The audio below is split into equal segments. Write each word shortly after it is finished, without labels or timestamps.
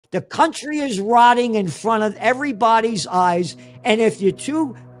The country is rotting in front of everybody's eyes. And if you're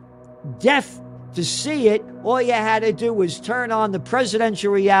too deaf to see it, all you had to do was turn on the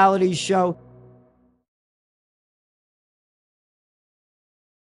presidential reality show.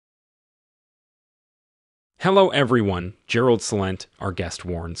 Hello everyone, Gerald Celente, our guest,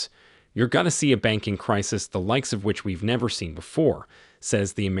 warns. You're gonna see a banking crisis the likes of which we've never seen before,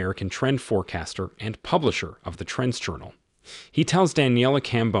 says the American trend forecaster and publisher of the Trends Journal. He tells Daniela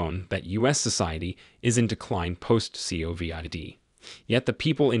Cambone that U.S. society is in decline post-COVID. Yet the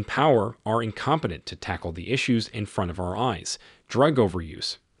people in power are incompetent to tackle the issues in front of our eyes: drug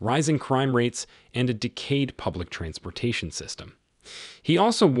overuse, rising crime rates, and a decayed public transportation system. He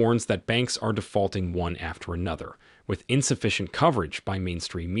also warns that banks are defaulting one after another, with insufficient coverage by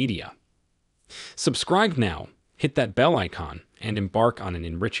mainstream media. Subscribe now, hit that bell icon, and embark on an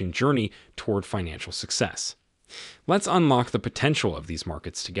enriching journey toward financial success. Let's unlock the potential of these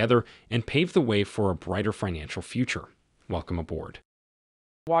markets together and pave the way for a brighter financial future. Welcome aboard.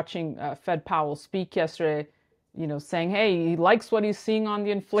 Watching Fed Powell speak yesterday, saying, hey, he likes what he's seeing on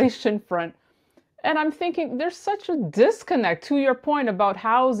the inflation front. And I'm thinking there's such a disconnect to your point about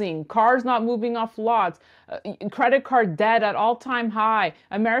housing, cars not moving off lots, credit card debt at all-time high,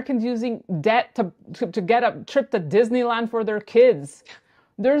 Americans using debt to get a trip to Disneyland for their kids.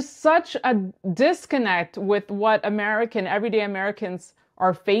 There's such a disconnect with what everyday Americans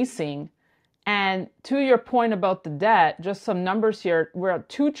are facing. And to your point about the debt, just some numbers here, we're at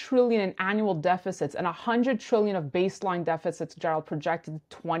 $2 trillion in annual deficits and $100 trillion of baseline deficits, Gerald, projected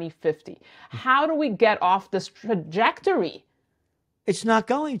to 2050. How do we get off this trajectory? It's not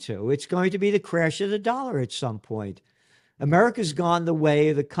going to. It's going to be the crash of the dollar at some point. America's gone the way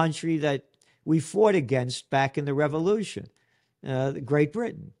of the country that we fought against back in the Revolution, Great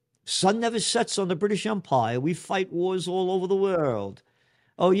Britain. Sun never sets on the British Empire. We fight wars all over the world.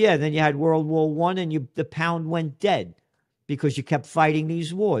 Oh, yeah, then you had World War I and the pound went dead because you kept fighting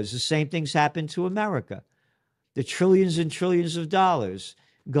these wars. The same things happened to America. The trillions and trillions of dollars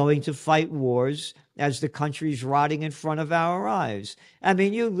going to fight wars as the country's rotting in front of our eyes. I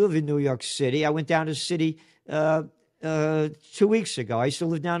mean, you live in New York City. I went down to the city 2 weeks ago. I used to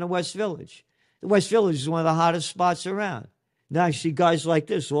live down in West Village. The West Village is one of the hottest spots around. Now I see guys like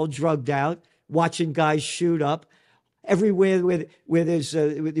this, all drugged out, watching guys shoot up. Everywhere where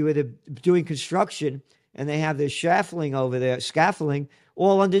they're doing construction and they have their scaffolding over there,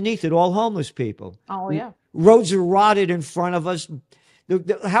 all underneath it, all homeless people. Oh, yeah. Roads are rotted in front of us.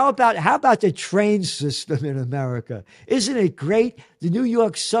 How about the train system in America? Isn't it great? The New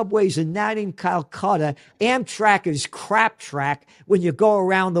York subways are not in Calcutta. Amtrak is crap track when you go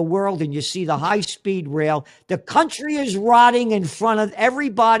around the world and you see the high-speed rail. The country is rotting in front of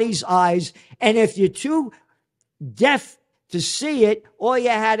everybody's eyes. And if you're too deaf to see it, all you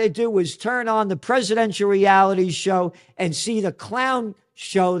had to do was turn on the presidential reality show and see the clown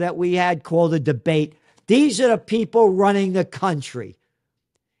show that we had called a debate. These are the people running the country.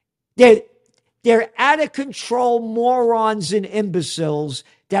 They're out of control morons and imbeciles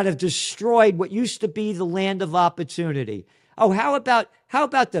that have destroyed what used to be the land of opportunity. Oh, how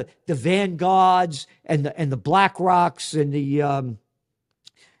about the Vanguards and the Black Rocks and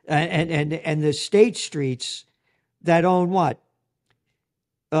the State Streets that own what?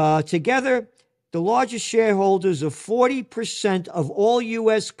 Together, the largest shareholders of 40% of all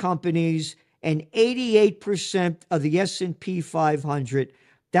U.S. companies and 88% of the S&P 500.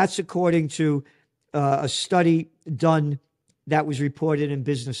 That's according to a study done that was reported in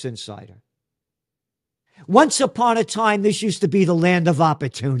Business Insider. Once upon a time, this used to be the land of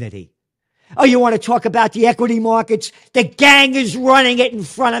opportunity. Oh, you want to talk about the equity markets? The gang is running it in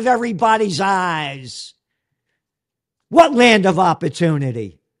front of everybody's eyes. What land of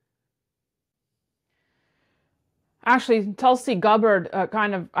opportunity? Actually, Tulsi Gabbard,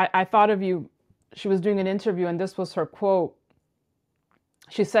 I thought of you. She was doing an interview, and this was her quote.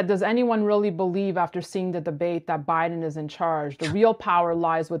 She said, does anyone really believe after seeing the debate that Biden is in charge? The real power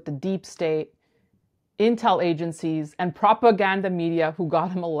lies with the deep state, intel agencies, and propaganda media who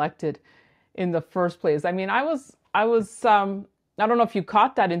got him elected in the first place. I mean, I don't know if you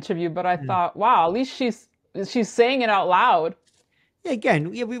caught that interview, but I thought, wow, at least she's saying it out loud. Again,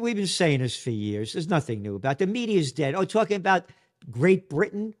 we've been saying this for years. There's nothing new about it. The media is dead. Oh, talking about Great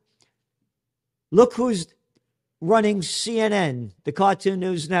Britain. Look who's running CNN, the Cartoon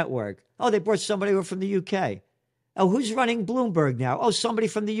News Network. Oh, they brought somebody over from the UK. Oh, who's running Bloomberg now? Oh, somebody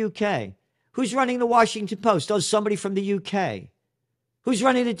from the UK. Who's running the Washington Post? Oh, somebody from the UK. Who's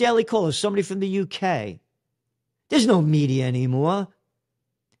running the Daily Caller? Somebody from the UK. There's no media anymore.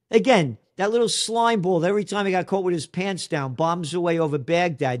 Again, that little slime ball that every time he got caught with his pants down, bombs away over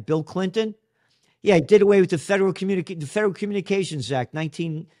Baghdad, Bill Clinton. Yeah, he did away with the Federal Communications Act,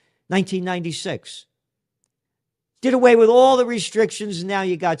 1996. Did away with all the restrictions, and now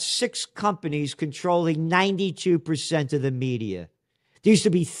you got 6 companies controlling 92% of the media. There used to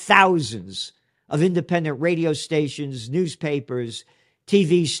be thousands of independent radio stations, newspapers,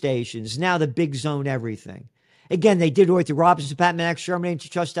 TV stations. Now the bigs own everything. Again, they did away with the Robinson-Patman Act, Sherman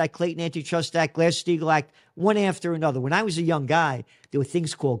Antitrust Act, Clayton Antitrust Act, Glass-Steagall Act, one after another. When I was a young guy, there were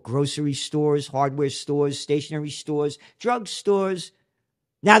things called grocery stores, hardware stores, stationery stores, drug stores.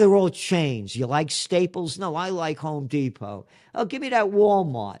 Now they're all chains. You like Staples? No, I like Home Depot. Oh, give me that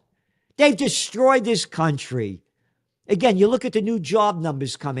Walmart. They've destroyed this country. Again, you look at the new job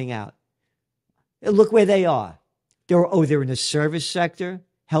numbers coming out. Look where they are. They're in the service sector,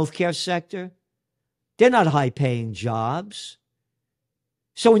 healthcare sector. They're not high-paying jobs.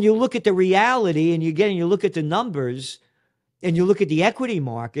 So when you look at the reality and you look at the numbers and you look at the equity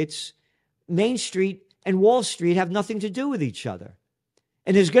markets, Main Street and Wall Street have nothing to do with each other.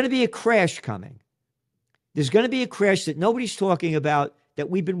 And there's going to be a crash coming. There's going to be a crash that nobody's talking about,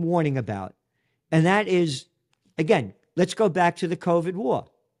 that we've been warning about. And that is, again, let's go back to the COVID war.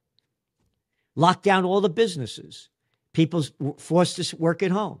 Lock down all the businesses. People's forced to work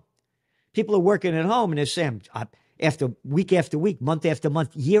at home. People are working at home and they're saying, after week, month after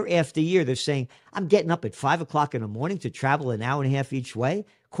month, year after year, they're saying, I'm getting up at 5 o'clock in the morning to travel an hour and a half each way,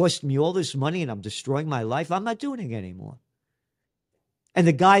 cost me all this money and I'm destroying my life. I'm not doing it anymore. And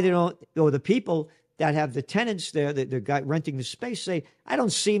the guy or the people that have the tenants there, the guy renting the space, say, I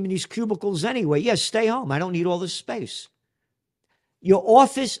don't see him in these cubicles anyway. Yes, stay home. I don't need all this space. Your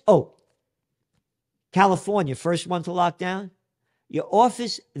office, California, first one to lock down. Your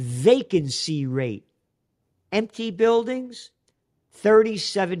office vacancy rate, empty buildings,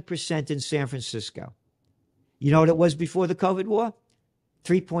 37% in San Francisco. You know what it was before the COVID war?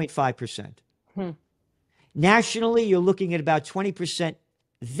 3.5%. Nationally, you're looking at about 20%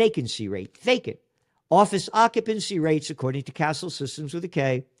 vacancy rate, vacant. Office occupancy rates, according to Castle Systems with a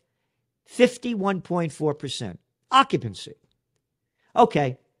K, 51.4% occupancy.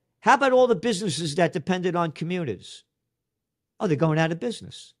 Okay, how about all the businesses that depended on commuters? Oh, they're going out of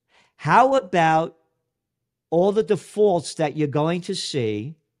business. How about all the defaults that you're going to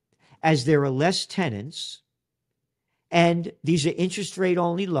see as there are less tenants, and these are interest rate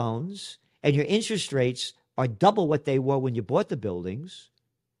only loans, and your interest rates are double what they were when you bought the buildings,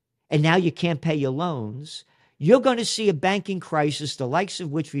 and now you can't pay your loans? You're going to see a banking crisis, the likes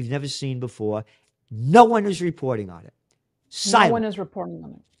of which we've never seen before. No one is reporting on it. Silent. No one is reporting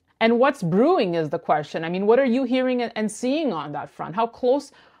on it. And what's brewing is the question. I mean, what are you hearing and seeing on that front? How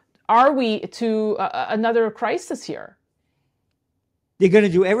close are we to another crisis here? They're going to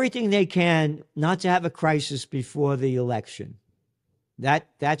do everything they can not to have a crisis before the election.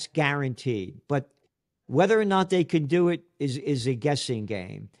 That's guaranteed. But whether or not they can do it is a guessing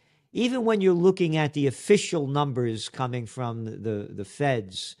game. Even when you're looking at the official numbers coming from the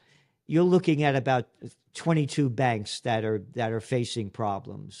feds, you're looking at about 22 banks that are facing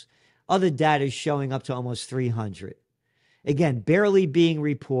problems. Other data is showing up to almost 300. Again, barely being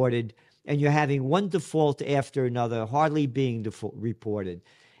reported, and you're having one default after another, hardly being reported.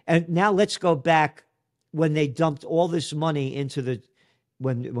 And now let's go back when they dumped all this money into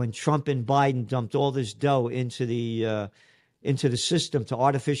when Trump and Biden dumped all this dough into the system to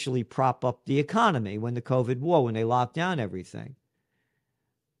artificially prop up the economy when the COVID war, when they locked down everything.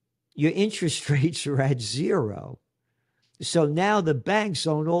 Your interest rates are at zero. So now the banks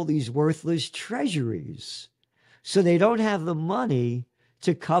own all these worthless treasuries. So they don't have the money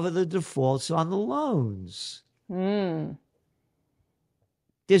to cover the defaults on the loans.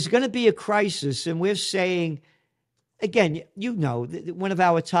 There's going to be a crisis, and we're saying, again, one of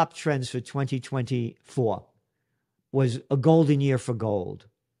our top trends for 2024 was a golden year for gold.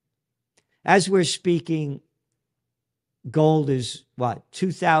 As we're speaking, gold is what?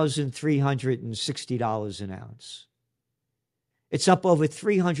 $2,360 an ounce. It's up over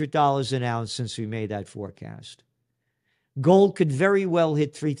 $300 an ounce since we made that forecast. Gold could very well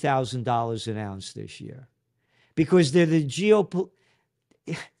hit $3,000 an ounce this year because they're the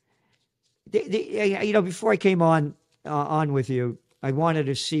before I came on with you, I wanted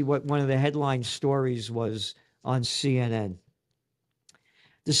to see what one of the headline stories was on CNN.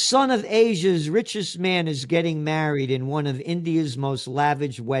 The son of Asia's richest man is getting married in one of India's most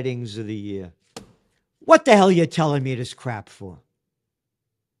lavish weddings of the year. What the hell are you telling me this crap for?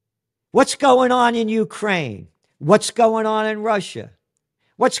 What's going on in Ukraine? What's going on in Russia?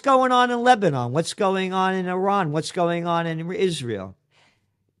 What's going on in Lebanon? What's going on in Iran? What's going on in Israel?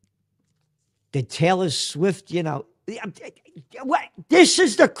 the Taylor Swift, what? This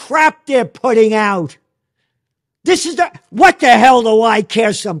is the crap they're putting out. What the hell do I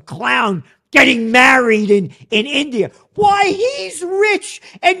care? Some clown getting married in India. Why, he's rich,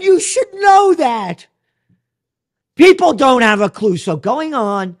 and you should know that. People don't have a clue. So going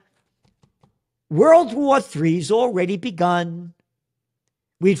on, World War III's already begun.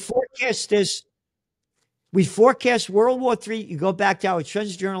 We'd forecast this. We forecast World War III. You go back to our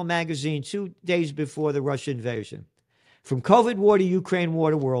Trends Journal magazine 2 days before the Russian invasion. From COVID war to Ukraine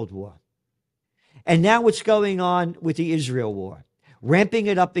war to World War. And now what's going on with the Israel war, ramping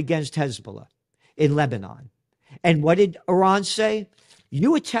it up against Hezbollah in Lebanon. And what did Iran say?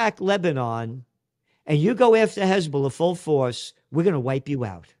 You attack Lebanon and you go after Hezbollah full force, we're going to wipe you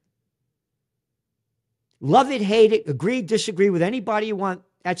out. Love it, hate it, agree, disagree with anybody you want.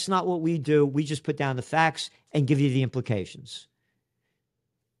 That's not what we do. We just put down the facts and give you the implications.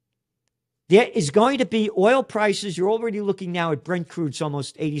 There is going to be oil prices. You're already looking now at Brent crude. It's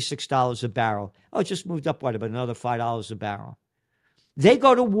almost $86 a barrel. Oh, it just moved up, about another $5 a barrel. They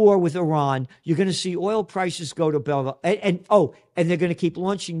go to war with Iran. You're going to see oil prices go to Belgium. And they're going to keep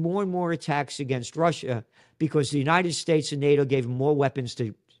launching more and more attacks against Russia because the United States and NATO gave them more weapons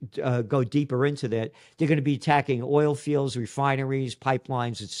to go deeper into that. They're going to be attacking oil fields, refineries,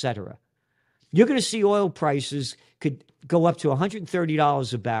 pipelines, etc. You're going to see oil prices could go up to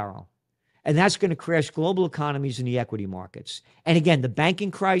 $130 a barrel. And that's going to crash global economies and the equity markets. And again, the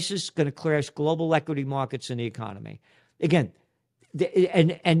banking crisis is going to crash global equity markets and the economy. Again,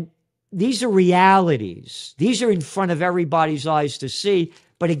 and these are realities. These are in front of everybody's eyes to see.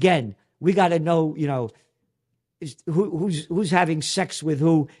 But again, we got to know, who's having sex with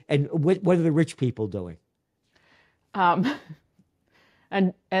who, and what are the rich people doing? And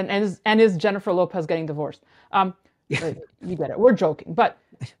is Jennifer Lopez getting divorced? You get it. We're joking, but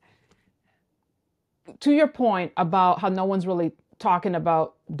to your point about how no one's really talking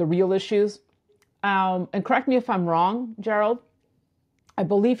about the real issues, and correct me if I'm wrong, Gerald, I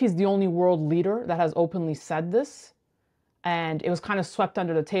believe he's the only world leader that has openly said this. And it was kind of swept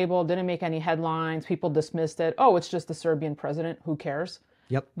under the table, didn't make any headlines. People dismissed it. Oh, it's just the Serbian president. Who cares?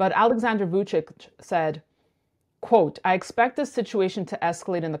 Yep. But Alexander Vucic said, quote, I expect this situation to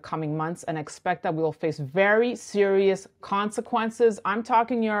escalate in the coming months and expect that we will face very serious consequences. I'm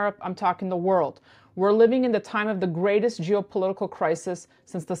talking Europe. I'm talking the world. We're living in the time of the greatest geopolitical crisis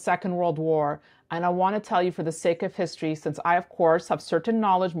since the Second World War. And I want to tell you, for the sake of history, since I, of course, have certain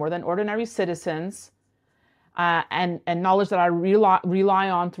knowledge more than ordinary citizens, and knowledge that I rely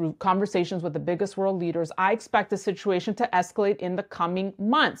on through conversations with the biggest world leaders, I expect the situation to escalate in the coming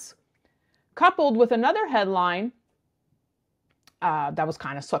months. Coupled with another headline that was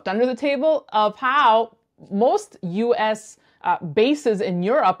kind of swept under the table of how most U.S. Bases in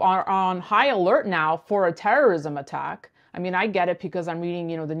Europe are on high alert now for a terrorism attack. I mean, I get it because I'm reading,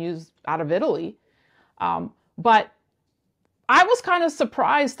 the news out of Italy. But I was kind of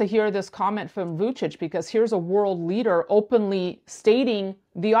surprised to hear this comment from Vucic, because here's a world leader openly stating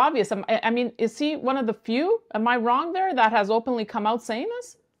the obvious. I mean, is he one of the few, am I wrong there, that has openly come out saying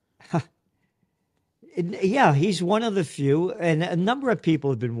this? Yeah, he's one of the few, and a number of people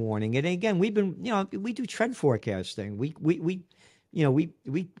have been warning it. And again, we've been, we do trend forecasting. We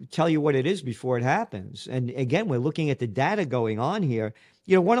tell you what it is before it happens. And again, we're looking at the data going on here.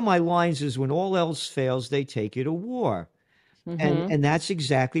 One of my lines is, when all else fails, they take you to war. Mm-hmm. And that's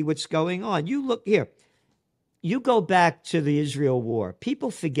exactly what's going on. You look here, you go back to the Israel war, people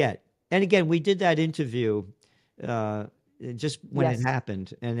forget. And again, we did that interview just when it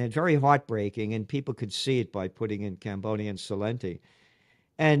happened, and it's very heartbreaking, and people could see it by putting in Cambone and Celente.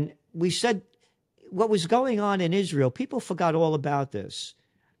 And we said what was going on in Israel, people forgot all about this.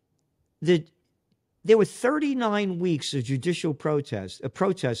 There were 39 weeks of judicial protests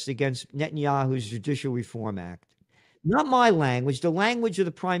against Netanyahu's Judicial Reform Act. Not my language, the language of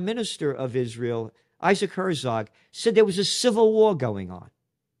the Prime Minister of Israel, Isaac Herzog, said there was a civil war going on.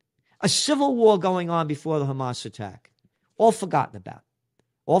 A civil war going on before the Hamas attack. All forgotten about.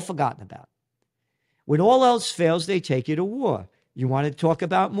 When all else fails, they take you to war. You want to talk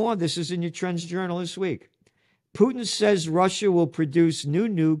about more? This is in your Trends Journal this week. Putin says Russia will produce new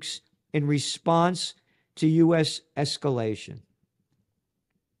nukes in response to U.S. escalation.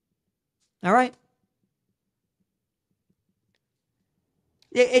 All right.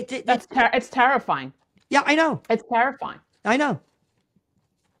 It's terrifying. Yeah, I know. It's terrifying. I know.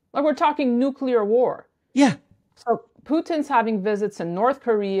 Like, we're talking nuclear war. Yeah. So Putin's having visits in North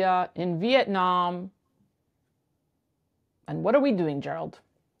Korea, in Vietnam. And what are we doing, Gerald?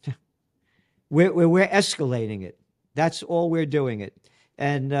 We're escalating it. That's all we're doing it.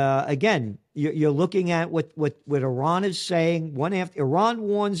 And again, You're looking at what Iran is saying. One after Iran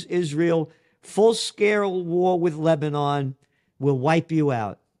warns Israel, full-scale war with Lebanon will wipe you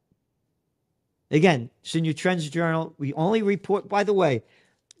out. Again, it's in your Trends Journal. We only report, by the way,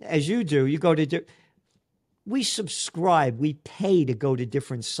 as you do, you go to, we subscribe, we pay to go to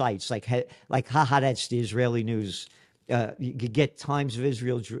different sites like Haaretz, the Israeli news. You get Times of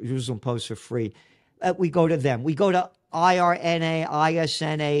Israel, Jerusalem Post for free. We go to them. We go to IRNA,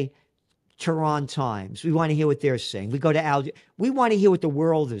 ISNA, Tehran Times. We want to hear what they're saying. We go to we want to hear what the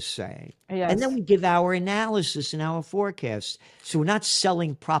world is saying. Yes. And then we give our analysis and our forecasts. So we're not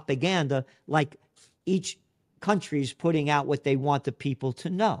selling propaganda like each country is putting out what they want the people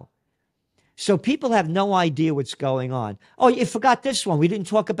to know. So people have no idea what's going on. Oh, you forgot this one. We didn't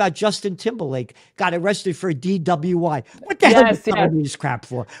talk about Justin Timberlake got arrested for a DWI. What the hell are you telling me this crap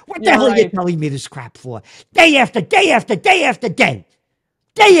for? What the hell are you telling me this crap for? Day after day after day after day.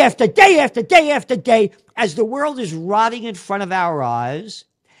 Day after day after day after day, as the world is rotting in front of our eyes,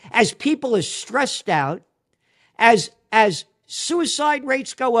 as people are stressed out, as suicide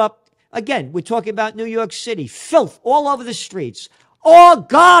rates go up. Again, we're talking about New York City, filth all over the streets, all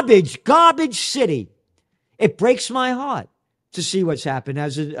garbage city. It breaks my heart to see what's happened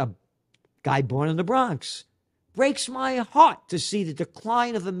as a guy born in the Bronx. Breaks my heart to see the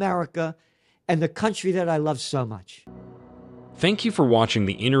decline of America and the country that I love so much. Thank you for watching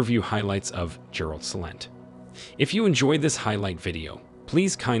the interview highlights of Gerald Celente. If you enjoyed this highlight video,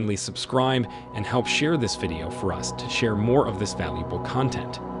 please kindly subscribe and help share this video for us to share more of this valuable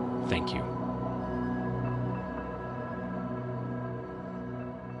content. Thank you.